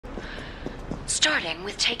starting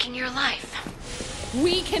with taking your life.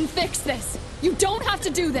 We can fix this. You don't have to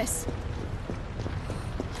do this.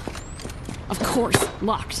 Of course,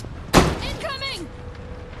 locked. Incoming!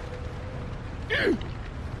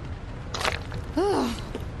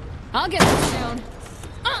 I'll get this down.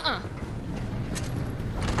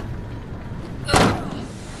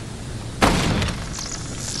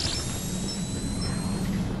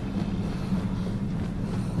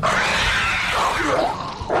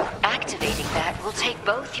 Activating that will take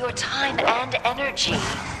both your time and energy.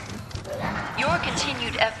 Your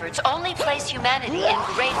continued efforts only place humanity in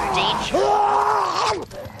greater danger.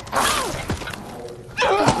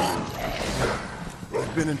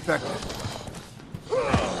 You've been infected.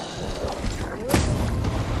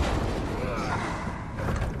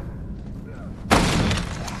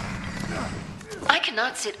 I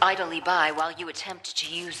cannot sit idly by while you attempt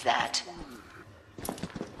to use that.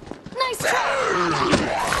 Nice try!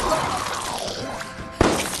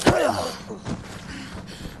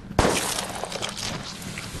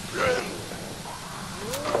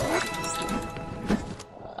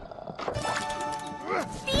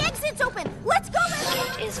 The exit's open! Let's go!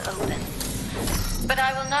 It is open. But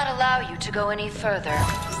I will not allow you to go any further.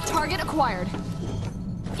 Target acquired.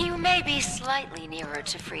 You may be slightly nearer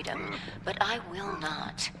to freedom, but I will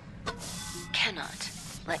not, cannot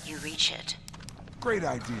let you reach it. Great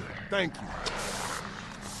idea. Thank you.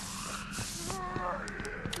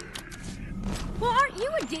 Well, aren't you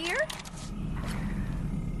a deer?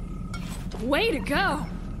 Way to go!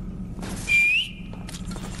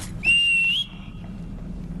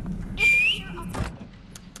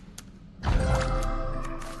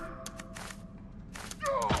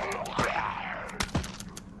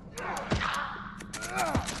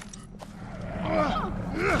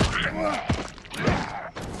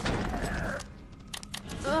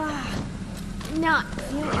 Not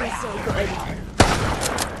feeling so good.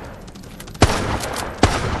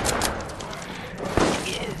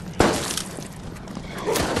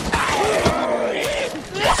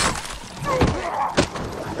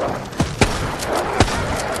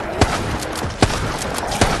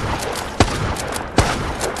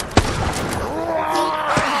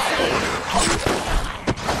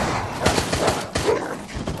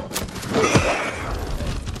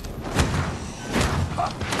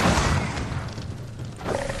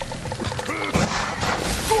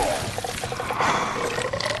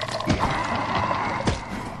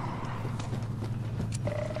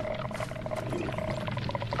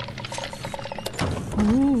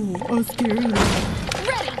 Ooh, a scary one.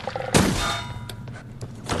 Ready!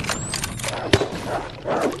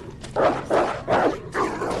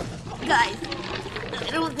 Guys, I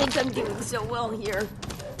don't think I'm doing so well here.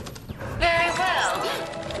 Very well.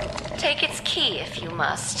 Take its key if you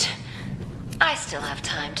must. I still have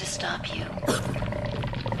time to stop you.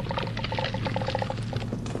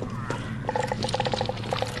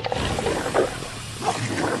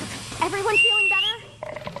 Everyone feeling better?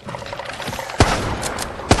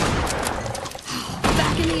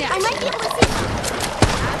 Back in the action. I might be able to see.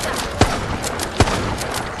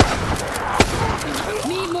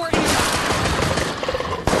 Need more ammo.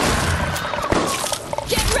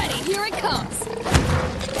 Get ready, here it comes.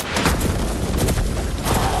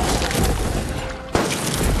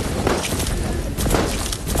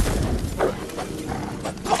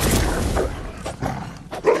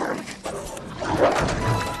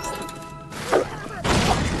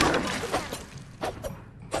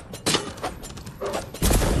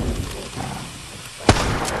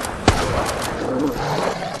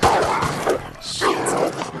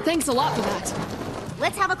 Thanks a lot for that.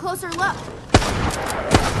 Let's have a closer look.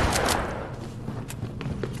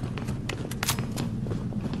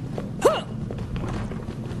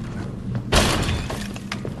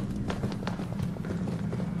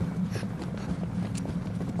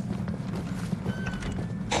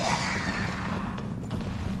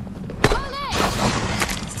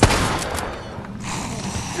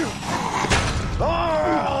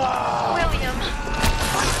 William,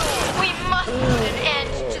 we must put an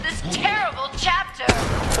end to this terrible chapter.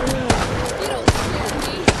 You don't scare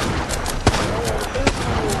me.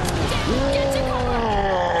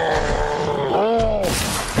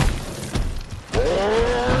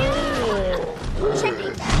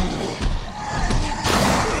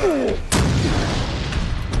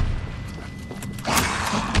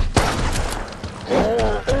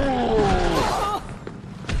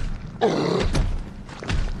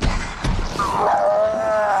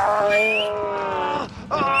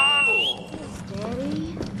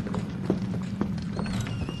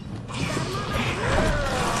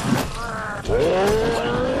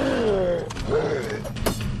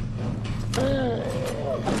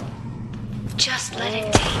 Just let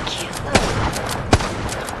it take you.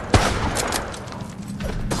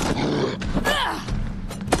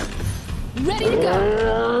 Ready to go.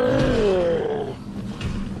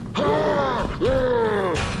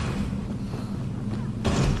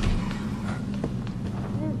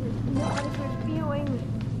 Not a good feeling.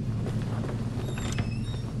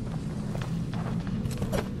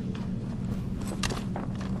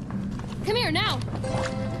 Come here now.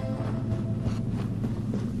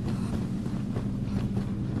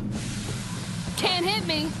 Can't hit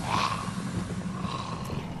me.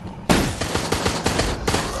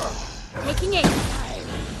 Taking aim.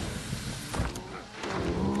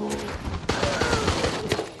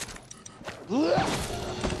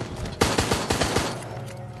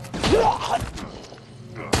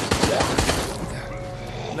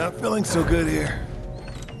 Not feeling so good here.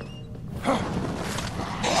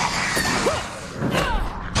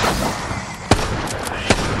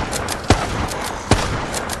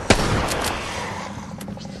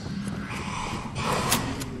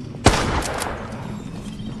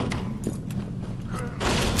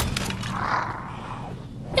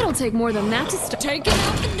 It'll take more than that to start taking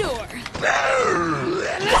out the door.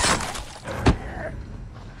 Yes!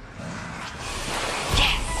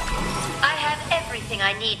 I have everything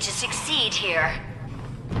I need to succeed here.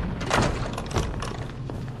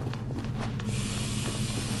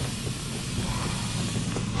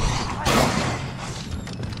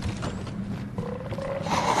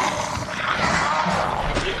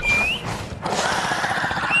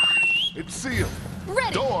 It's sealed.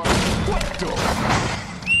 Ready. Door? What door?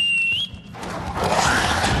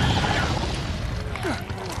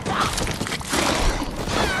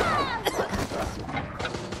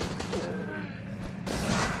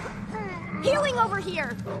 Healing over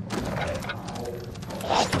here.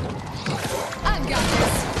 I've got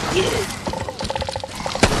this.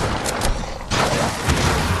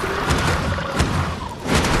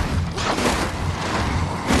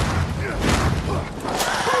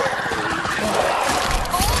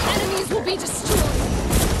 All enemies will be destroyed.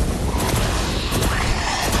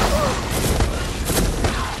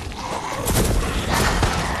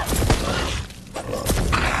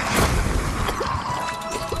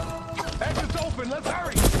 Exit's open, let's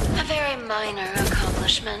hurry! A very minor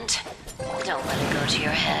accomplishment. Don't let it go to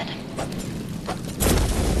your head.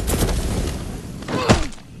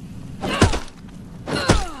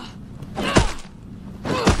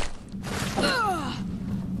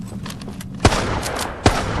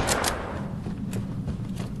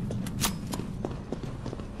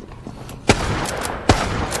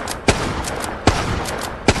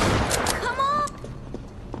 Come on.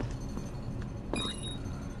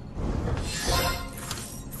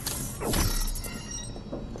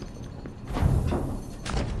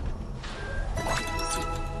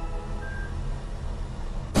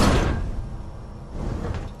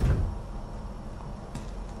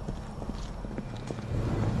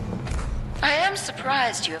 I am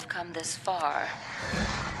surprised you have come this far.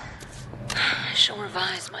 I shall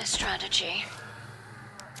revise my strategy.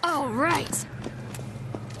 All right.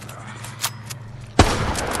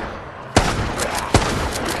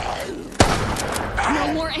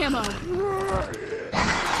 No more ammo.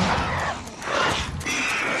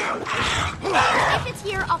 If it's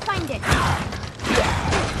here, I'll find it.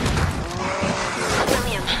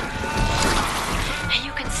 William,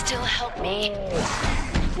 you can still help me.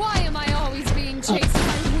 Why am I always being chased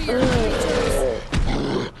by weird creatures?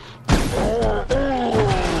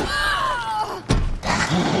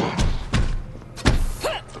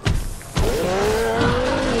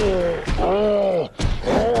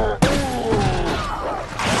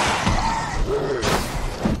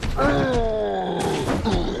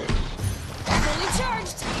 Fully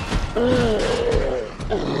charged.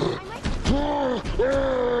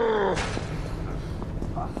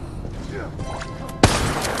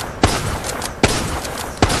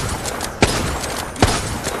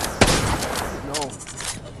 No.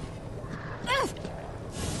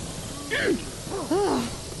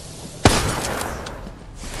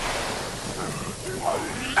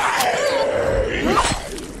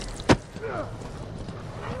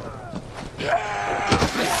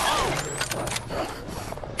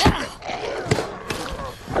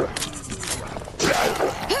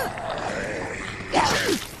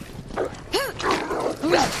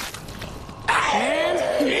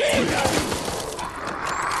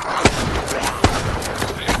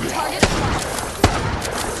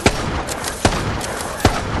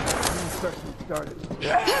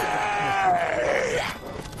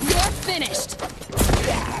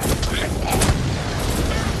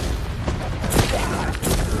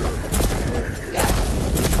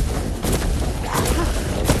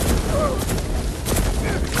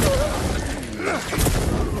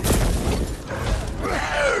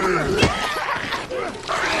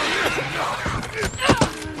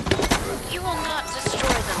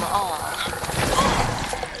 all.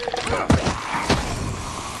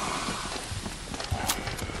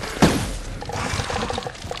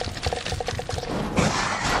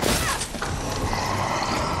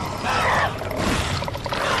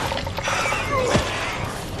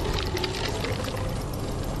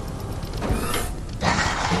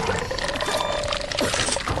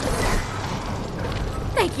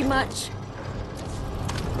 Thank you much.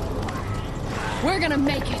 We're gonna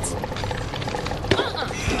make it.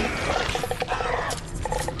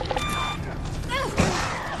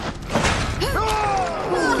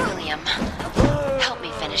 William, help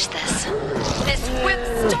me finish this. This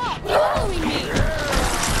whip. Stop following me!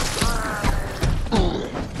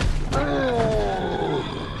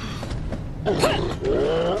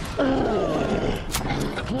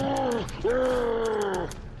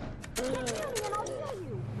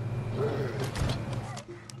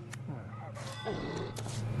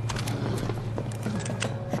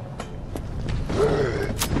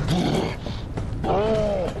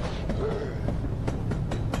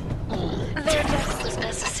 Their death was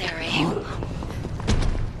necessary.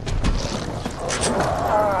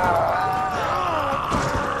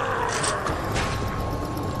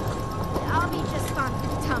 I'll be just fine for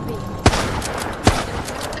the time being.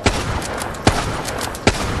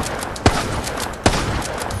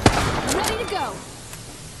 Ready to go.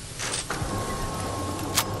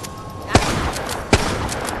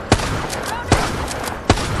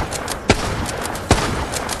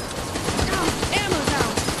 Ammo's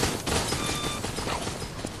out.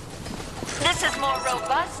 This is more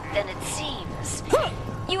robust than it seems.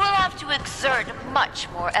 You will have to exert much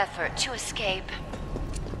more effort to escape.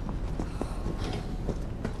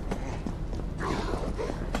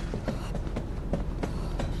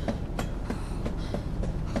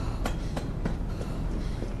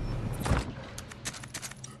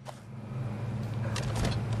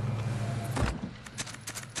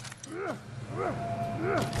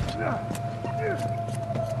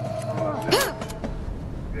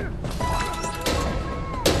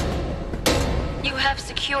 You have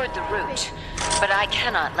secured the route, but I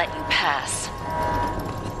cannot let you pass.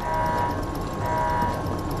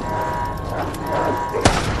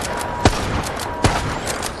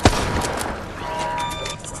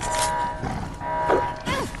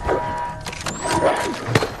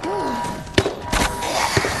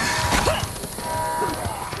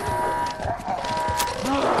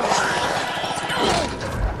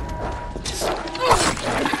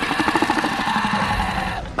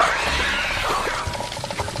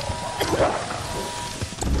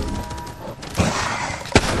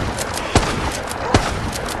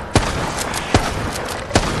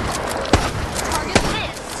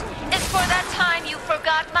 This is for that time you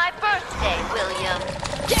forgot my birthday, William.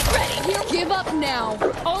 Get ready. You give up now.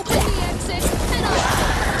 Open the exit and I...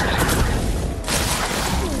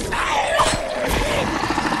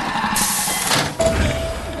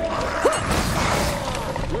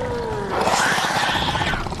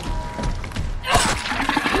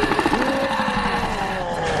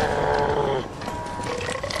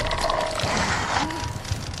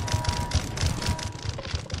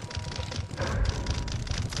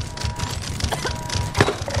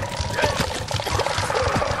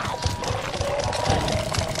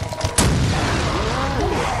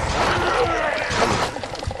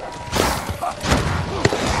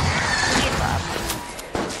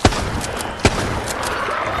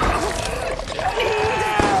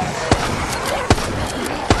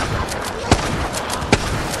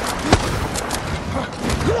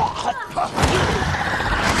 Give up.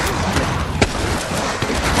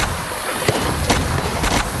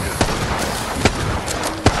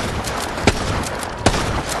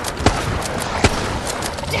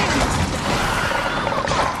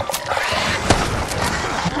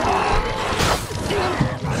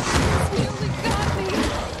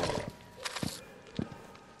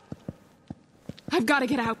 I've got to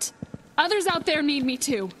get out. Others out there need me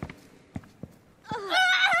too.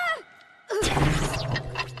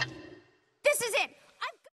 This is it!